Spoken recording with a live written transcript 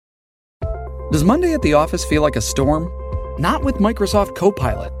Does Monday at the office feel like a storm? Not with Microsoft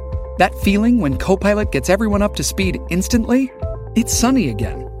Copilot. That feeling when Copilot gets everyone up to speed instantly? It's sunny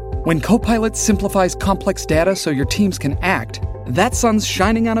again. When Copilot simplifies complex data so your teams can act, that sun's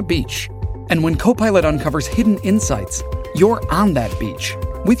shining on a beach. And when Copilot uncovers hidden insights, you're on that beach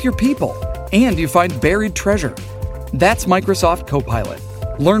with your people, and you find buried treasure. That's Microsoft Copilot.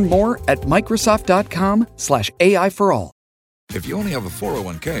 Learn more at Microsoft.com/AI for all. If you only have a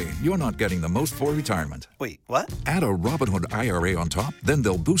 401k, you're not getting the most for retirement. Wait, what? Add a Robinhood IRA on top, then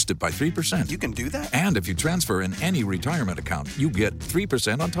they'll boost it by 3%. You can do that? And if you transfer in any retirement account, you get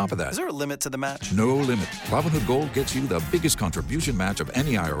 3% on top of that. Is there a limit to the match? No limit. Robinhood Gold gets you the biggest contribution match of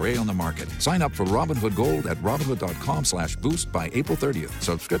any IRA on the market. Sign up for Robinhood Gold at Robinhood.com/boost by April 30th.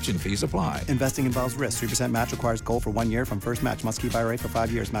 Subscription fees apply. Investing involves risk. 3% match requires gold for 1 year from first match. Must keep IRA for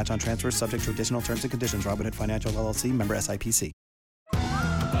 5 years. Match on transfers subject to additional terms and conditions. Robinhood Financial LLC, member SIPC.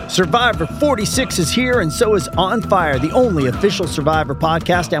 Survivor 46 is here, and so is On Fire, the only official Survivor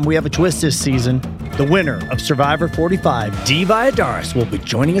podcast, and we have a twist this season. The winner of Survivor 45, Dee Valladares, will be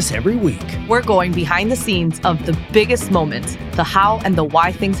joining us every week. We're going behind the scenes of the biggest moments, the how and the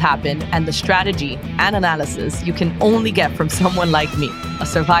why things happen, and the strategy and analysis you can only get from someone like me, a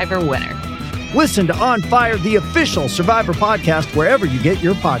Survivor winner. Listen to On Fire, the official Survivor podcast, wherever you get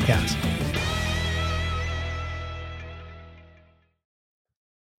your podcast.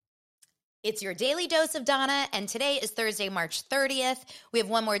 It's your daily dose of Donna, and today is Thursday, March 30th. We have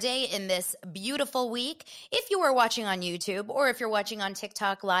one more day in this beautiful week. If you are watching on YouTube or if you're watching on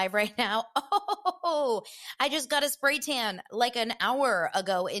TikTok live right now, I just got a spray tan like an hour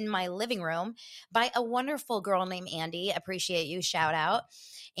ago in my living room by a wonderful girl named Andy. Appreciate you. Shout out,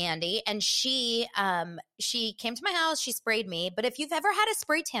 Andy. And she came to my house. She sprayed me. But if you've ever had a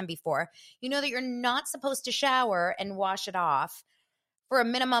spray tan before, you know that you're not supposed to shower and wash it off for a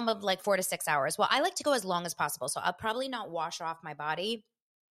minimum of like 4 to 6 hours. Well, I like to go as long as possible. So I'll probably not wash off my body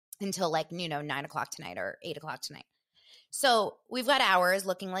until 9 o'clock tonight or 8 o'clock tonight. So we've got hours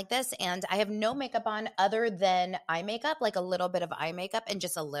looking like this, and I have no makeup on other than eye makeup, like a little bit of eye makeup and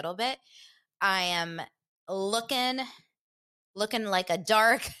just a little bit. I am looking like a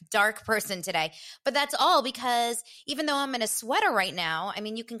dark person today. But that's all because even though I'm in a sweater right now, I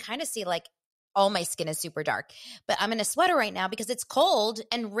mean, you can kind of see all my skin is super dark, but I'm in a sweater right now because it's cold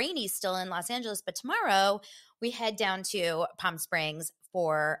and rainy still in Los Angeles. But tomorrow we head down to Palm Springs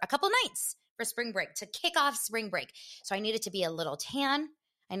for a couple nights for spring break to kick off spring break. So I needed to be a little tan.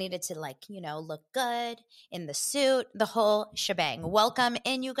 I needed to look good in the suit, the whole shebang. Welcome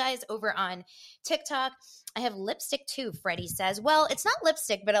in, you guys, over on TikTok. I have lipstick too, Freddie says. Well, it's not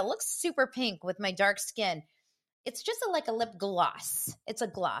lipstick, but it looks super pink with my dark skin. It's just like a lip gloss. It's a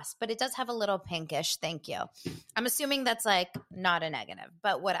gloss, but it does have a little pinkish. Thank you. I'm assuming that's not a negative,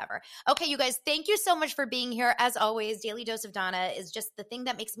 but whatever. Okay, you guys, thank you so much for being here. As always, Daily Dose of Donna is just the thing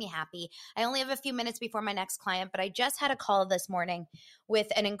that makes me happy. I only have a few minutes before my next client, but I just had a call this morning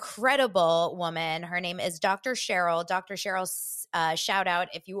with an incredible woman. Her name is Dr. Cheryl. Dr. Cheryl, shout out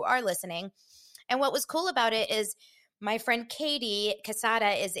if you are listening. And what was cool about it is my friend Katie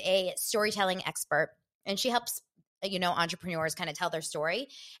Casada is a storytelling expert, and she helps entrepreneurs kind of tell their story.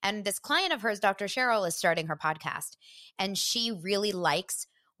 And this client of hers, Dr. Cheryl, is starting her podcast. And she really likes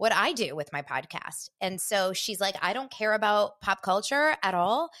what I do with my podcast. And so she's like, I don't care about pop culture at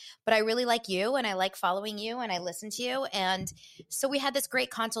all, but I really like you and I like following you and I listen to you. And so we had this great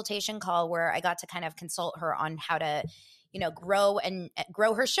consultation call where I got to kind of consult her on how to grow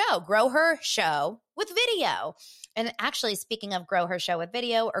her show with video. And actually, speaking of grow her show with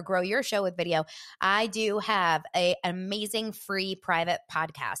video or grow your show with video, I do have an amazing free private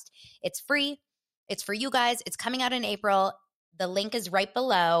podcast. It's free. It's for you guys. It's coming out in April. The link is right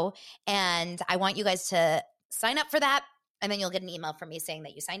below. And I want you guys to sign up for that. And then you'll get an email from me saying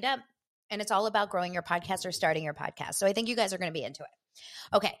that you signed up. And it's all about growing your podcast or starting your podcast. So I think you guys are going to be into it.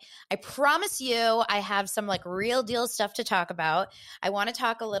 Okay, I promise you I have some real deal stuff to talk about. I want to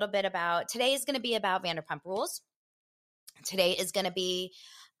talk a little bit about – today is going to be about Vanderpump Rules. Today is going to be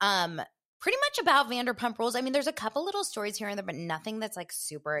pretty much about Vanderpump Rules. I mean, there's a couple little stories here and there, but nothing that's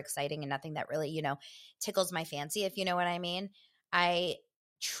super exciting and nothing that really, tickles my fancy, if you know what I mean. I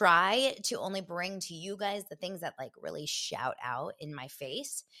try to only bring to you guys the things that really shout out in my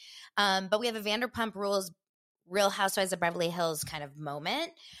face. But we have a Vanderpump Rules Real Housewives of Beverly Hills kind of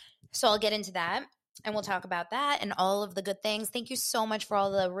moment. So I'll get into that and we'll talk about that and all of the good things. Thank you so much for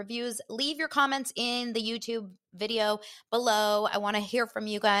all the reviews. Leave your comments in the YouTube video below. I want to hear from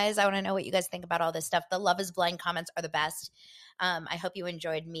you guys. I want to know what you guys think about all this stuff. The Love is Blind comments are the best. I hope you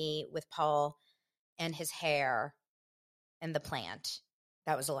enjoyed me with Paul and his hair and the plant.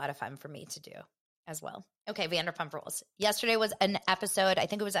 That was a lot of fun for me to do as well. Okay, Vanderpump Rules. Yesterday was an episode, I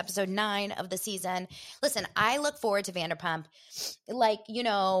think it was episode 9 of the season. Listen, I look forward to Vanderpump like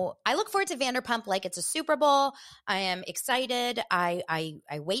it's a Super Bowl. I am excited. I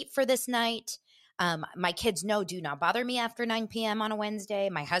wait for this night. My kids know, do not bother me after 9 p.m. on a Wednesday.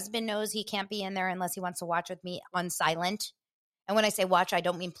 My husband knows he can't be in there unless he wants to watch with me on silent. And when I say watch, I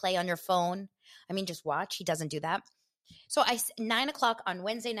don't mean play on your phone. I mean just watch. He doesn't do that. So 9 o'clock on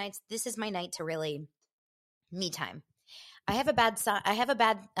Wednesday nights, this is my night to really me time. I have a bad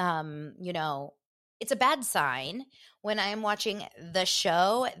it's a bad sign when I am watching the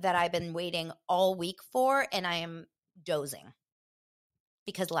show that I've been waiting all week for and I am dozing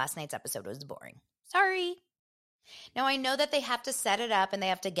because last night's episode was boring. Sorry. Now, I know that they have to set it up and they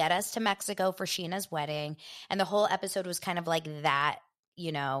have to get us to Mexico for Sheena's wedding. And the whole episode was kind of like that,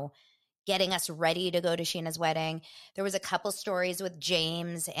 getting us ready to go to Sheena's wedding. There was a couple stories with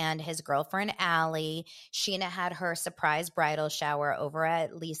James and his girlfriend, Allie. Sheena had her surprise bridal shower over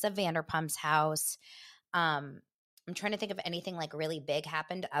at Lisa Vanderpump's house. I'm trying to think if anything like really big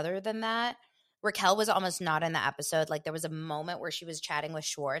happened other than that. Raquel was almost not in the episode. Like there was a moment where she was chatting with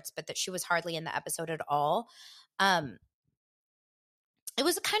Schwartz, but that she was hardly in the episode at all. It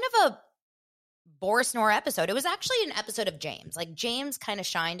was kind of a Boris Nor episode. It was actually an episode of James. Like James kind of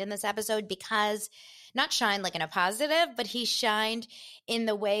shined in this episode because not shined like in a positive, but he shined in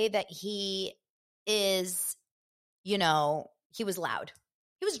the way that he is, he was loud.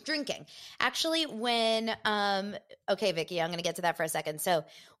 He was drinking. Actually, when okay, Vicky, I'm going to get to that for a second. So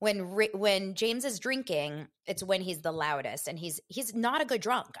when James is drinking, it's when he's the loudest, and he's not a good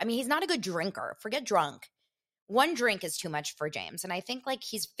drunk. I mean, he's not a good drinker. Forget drunk. One drink is too much for James, and I think like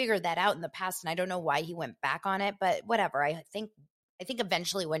he's figured that out in the past, and I don't know why he went back on it, but whatever. I think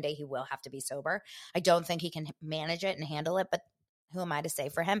eventually one day he will have to be sober. I don't think he can manage it and handle it, but who am I to say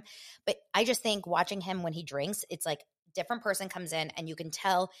for him? But I just think watching him when he drinks, it's like different person comes in and you can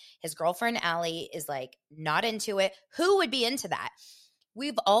tell his girlfriend Allie is like not into it. Who would be into that?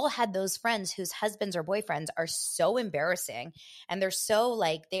 We've all had those friends whose husbands or boyfriends are so embarrassing and they're so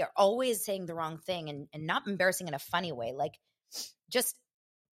like they are always saying the wrong thing and not embarrassing in a funny way, like just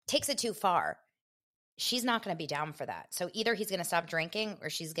takes it too far. She's not going to be down for that. So either he's going to stop drinking or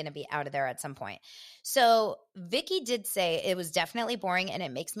she's going to be out of there at some point. So Vicky did say it was definitely boring and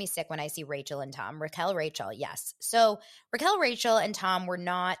it makes me sick when I see Rachel and Tom. Raquel, Rachel, yes. So Raquel, Rachel, and Tom were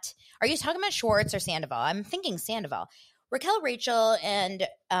not – are you talking about Schwartz or Sandoval? I'm thinking Sandoval. Raquel, Rachel, and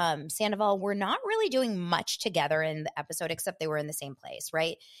Sandoval were not really doing much together in the episode except they were in the same place,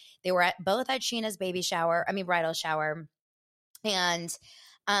 right? They were both at Sheena's bridal shower.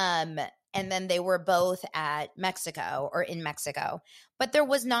 And then they were both at Mexico or in Mexico. But there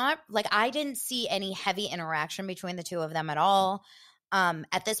was not like I didn't see any heavy interaction between the two of them at all.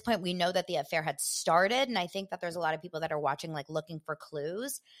 At this point, we know that the affair had started. And I think that there's a lot of people that are watching like looking for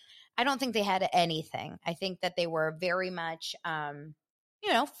clues. I don't think they had anything. I think that they were very much,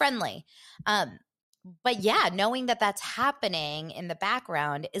 friendly. But yeah, knowing that that's happening in the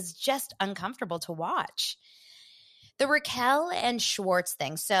background is just uncomfortable to watch. The Raquel and Schwartz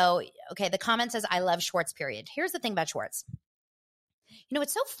thing. So, okay, the comment says, I love Schwartz, period. Here's the thing about Schwartz.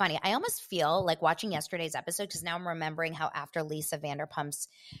 It's so funny. I almost feel like watching yesterday's episode because now I'm remembering how after Lisa Vanderpump's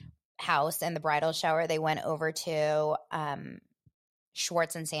house and the bridal shower, they went over to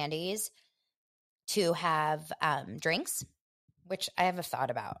Schwartz and Sandy's to have drinks, which I have a thought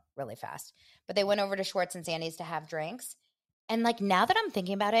about really fast. But they went over to Schwartz and Sandy's to have drinks. And like now that I'm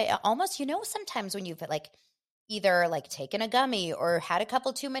thinking about it, almost, sometimes when you've like either like taken a gummy or had a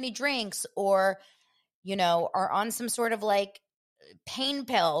couple too many drinks or, are on some sort of like pain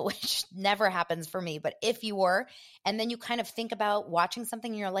pill, which never happens for me. But if you were, and then you kind of think about watching something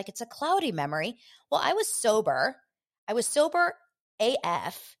and you're like, it's a cloudy memory. Well, I was sober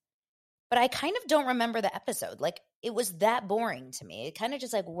AF, but I kind of don't remember the episode. Like it was that boring to me. It kind of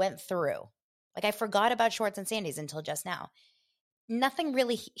just like went through. Like I forgot about Schwartz and Sandy's until just now. Nothing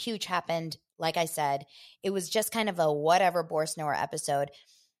really huge happened. Like I said, it was just kind of a whatever Boris Noah episode.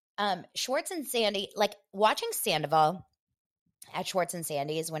 Schwartz and Sandy, like watching Sandoval at Schwartz and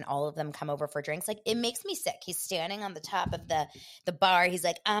Sandy's when all of them come over for drinks, like it makes me sick. He's standing on the top of the bar. He's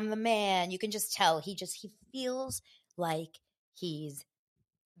like, I'm the man. You can just tell he feels like he's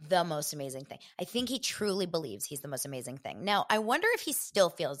the most amazing thing. I think he truly believes he's the most amazing thing. Now, I wonder if he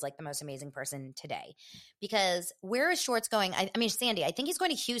still feels like the most amazing person today because where is Schwartz going? I mean, Sandy, I think he's going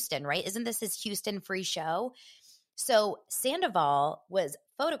to Houston, right? Isn't this his Houston free show? So Sandoval was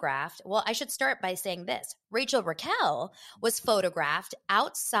photographed. Well, I should start by saying this. Rachel Raquel was photographed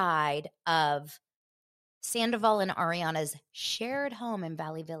outside of Sandoval and Ariana's shared home in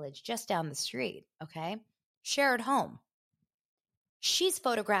Valley Village, just down the street, okay? Shared home. She's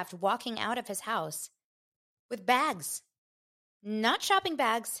photographed walking out of his house with bags. Not shopping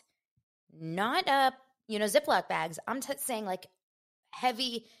bags, not Ziploc bags. I'm saying like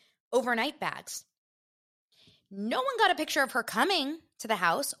heavy overnight bags. No one got a picture of her coming to the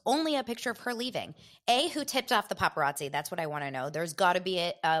house, only a picture of her leaving. Who tipped off the paparazzi? That's what I want to know. There's got to be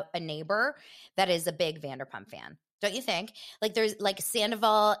a neighbor that is a big Vanderpump fan. Don't you think? Like there's like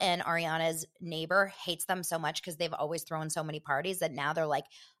Sandoval and Ariana's neighbor hates them so much because they've always thrown so many parties that now they're like,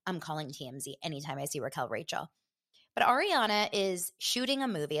 I'm calling TMZ anytime I see Raquel Rachel. But Ariana is shooting a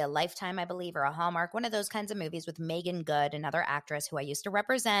movie, a Lifetime, I believe, or a Hallmark, one of those kinds of movies with Megan Good, another actress who I used to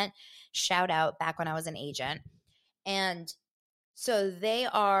represent, shout out back when I was an agent. And so they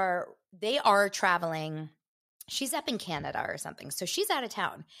are traveling. She's up in Canada or something. So she's out of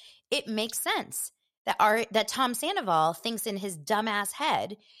town. It makes sense that Tom Sandoval thinks in his dumbass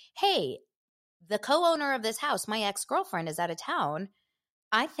head, hey, the co-owner of this house, my ex-girlfriend, is out of town.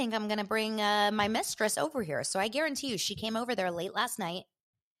 I think I'm going to bring my mistress over here. So I guarantee you she came over there late last night,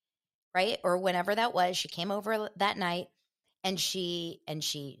 right? Or whenever that was. She came over that night and she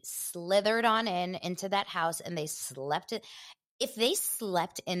slithered on into that house and they slept. If they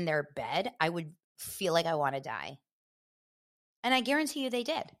slept in their bed, I would feel like I want to die. And I guarantee you they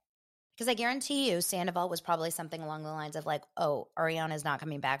did. Because I guarantee you Sandoval was probably something along the lines of like, oh, Ariana's not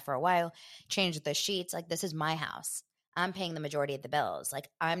coming back for a while. Change the sheets. Like, this is my house. I'm paying the majority of the bills. Like,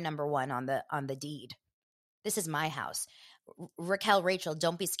 I'm number one on the deed. This is my house. Raquel, Rachel,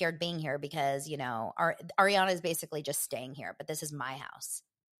 don't be scared being here because, Ariana is basically just staying here, but this is my house.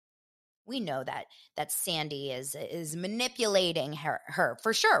 We know that Sandy is manipulating her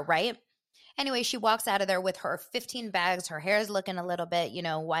for sure, right? Anyway, she walks out of there with her 15 bags. Her hair is looking a little bit,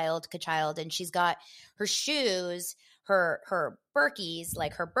 wild child, and she's got her shoes, her Birkies,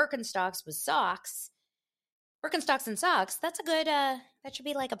 like her Birkenstocks with socks. Birkenstocks and socks, that's a good, that should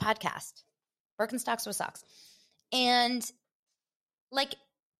be like a podcast. Birkenstocks with socks. And like,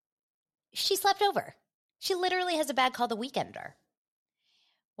 she slept over. She literally has a bag called the Weekender.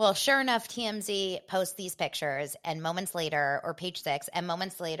 Well, sure enough, TMZ posts these pictures and moments later, or page 6, and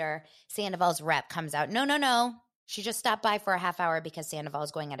moments later, Sandoval's rep comes out. No. She just stopped by for a half hour because Sandoval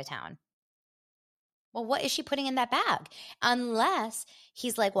is going out of town. Well, what is she putting in that bag? Unless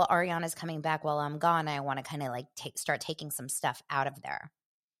he's like, well, Ariana's coming back while I'm gone. I want to kind of like start taking some stuff out of there.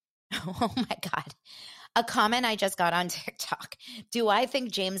 Oh my God. A comment I just got on TikTok. Do I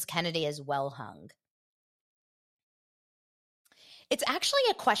think James Kennedy is well hung? It's actually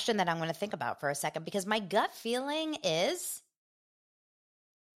a question that I'm going to think about for a second because my gut feeling is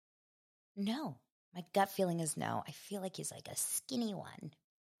no. My gut feeling is no. I feel like he's like a skinny one,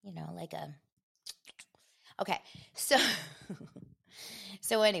 like a... Okay, so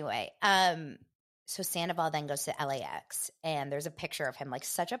anyway, so Sandoval then goes to LAX, and there's a picture of him, like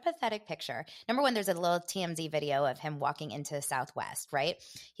such a pathetic picture. Number one, there's a little TMZ video of him walking into Southwest, right?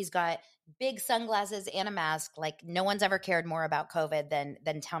 He's got big sunglasses and a mask. Like no one's ever cared more about COVID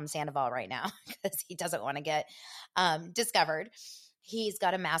than Tom Sandoval right now because he doesn't want to get discovered. He's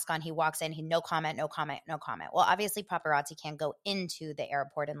got a mask on. He walks in. No comment. Well, obviously paparazzi can't go into the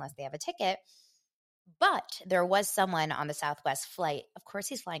airport unless they have a ticket. But there was someone on the Southwest flight. Of course,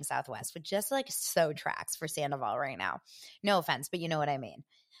 he's flying Southwest, which just like so tracks for Sandoval right now. No offense, but you know what I mean.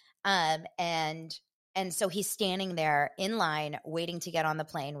 And so he's standing there in line waiting to get on the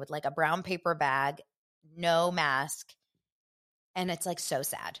plane with like a brown paper bag, no mask. And it's like so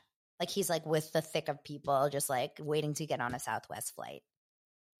sad. Like he's like with the thick of people just like waiting to get on a Southwest flight.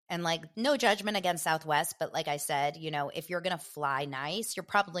 And like no judgment against Southwest, but like I said, if you're going to fly nice, you're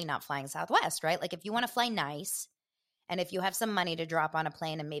probably not flying Southwest, right? Like if you want to fly nice and if you have some money to drop on a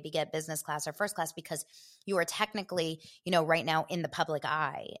plane and maybe get business class or first class because you are technically, right now in the public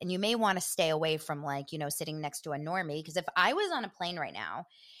eye and you may want to stay away from like, sitting next to a normie. Because if I was on a plane right now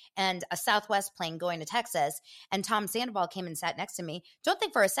and a Southwest plane going to Texas and Tom Sandoval came and sat next to me, don't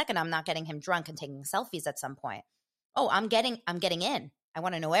think for a second I'm not getting him drunk and taking selfies at some point. Oh, I'm getting in. I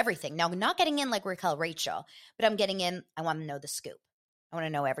want to know everything. Now, I'm not getting in like Raquel Rachel, but I'm getting in. I want to know the scoop. I want to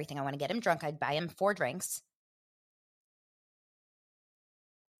know everything. I want to get him drunk. I'd buy him 4 drinks.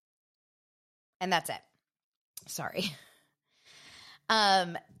 And that's it. Sorry.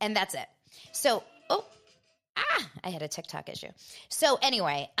 And that's it. So, I had a TikTok issue. So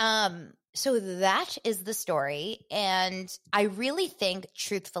anyway, so that is the story. And I really think,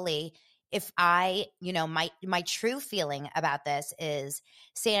 truthfully, if I, my true feeling about this is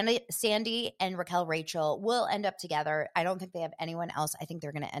Sandy and Raquel Rachel will end up together. I don't think they have anyone else. I think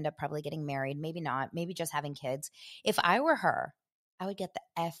they're going to end up probably getting married. Maybe not. Maybe just having kids. If I were her, I would get the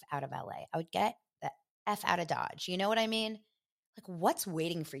F out of LA. I would get the F out of Dodge. You know what I mean? Like, what's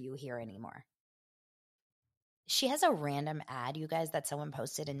waiting for you here anymore? She has a random ad, you guys, that someone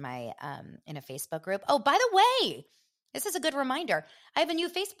posted in my in a Facebook group. Oh, by the way, this is a good reminder. I have a new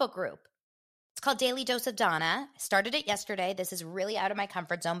Facebook group. It's called Daily Dose of Donna. I started it yesterday. This is really out of my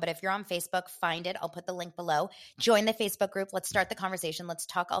comfort zone, but if you're on Facebook, find it. I'll put the link below. Join the Facebook group. Let's start the conversation. Let's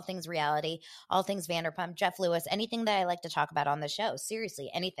talk all things reality, all things Vanderpump, Jeff Lewis, anything that I like to talk about on the show. Seriously,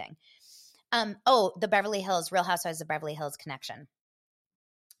 anything. The Beverly Hills, Real Housewives of Beverly Hills connection.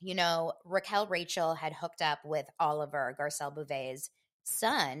 Raquel Rachel had hooked up with Oliver Garcelle Bouvet's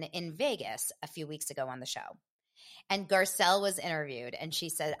son in Vegas a few weeks ago on the show. And Garcelle was interviewed, and she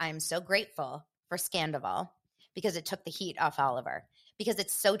said, I'm so grateful for Sandoval because it took the heat off Oliver. Because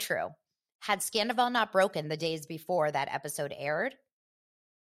it's so true. Had Sandoval not broken the days before that episode aired,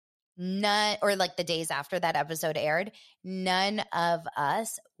 or like the days after that episode aired, none of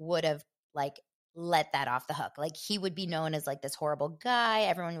us would have let that off the hook. Like, he would be known as like this horrible guy.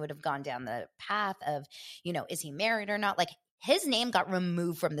 Everyone would have gone down the path of, is he married or not? Like, his name got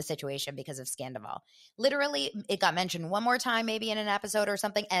removed from the situation because of Sandoval. Literally, it got mentioned one more time, maybe in an episode or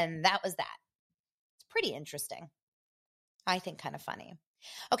something, and that was that. It's pretty interesting. I think kind of funny.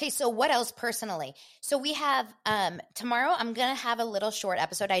 Okay, so what else personally? So we have tomorrow I'm going to have a little short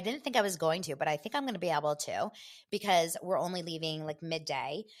episode. I didn't think I was going to, but I think I'm going to be able to because we're only leaving like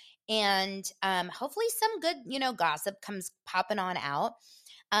midday. And hopefully some good, gossip comes popping on out.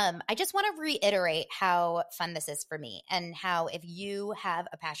 I just want to reiterate how fun this is for me and how if you have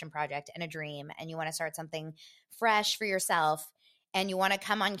a passion project and a dream and you want to start something fresh for yourself and you want to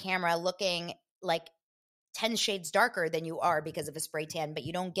come on camera looking like 10 shades darker than you are because of a spray tan, but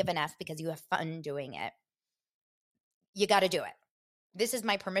you don't give an F because you have fun doing it, you got to do it. This is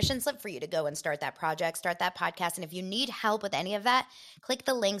my permission slip for you to go and start that project, start that podcast. And if you need help with any of that, click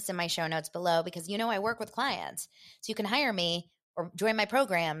the links in my show notes below because I work with clients. So you can hire me or join my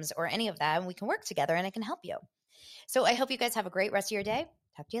programs or any of that, and we can work together and I can help you. So I hope you guys have a great rest of your day.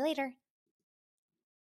 Talk to you later.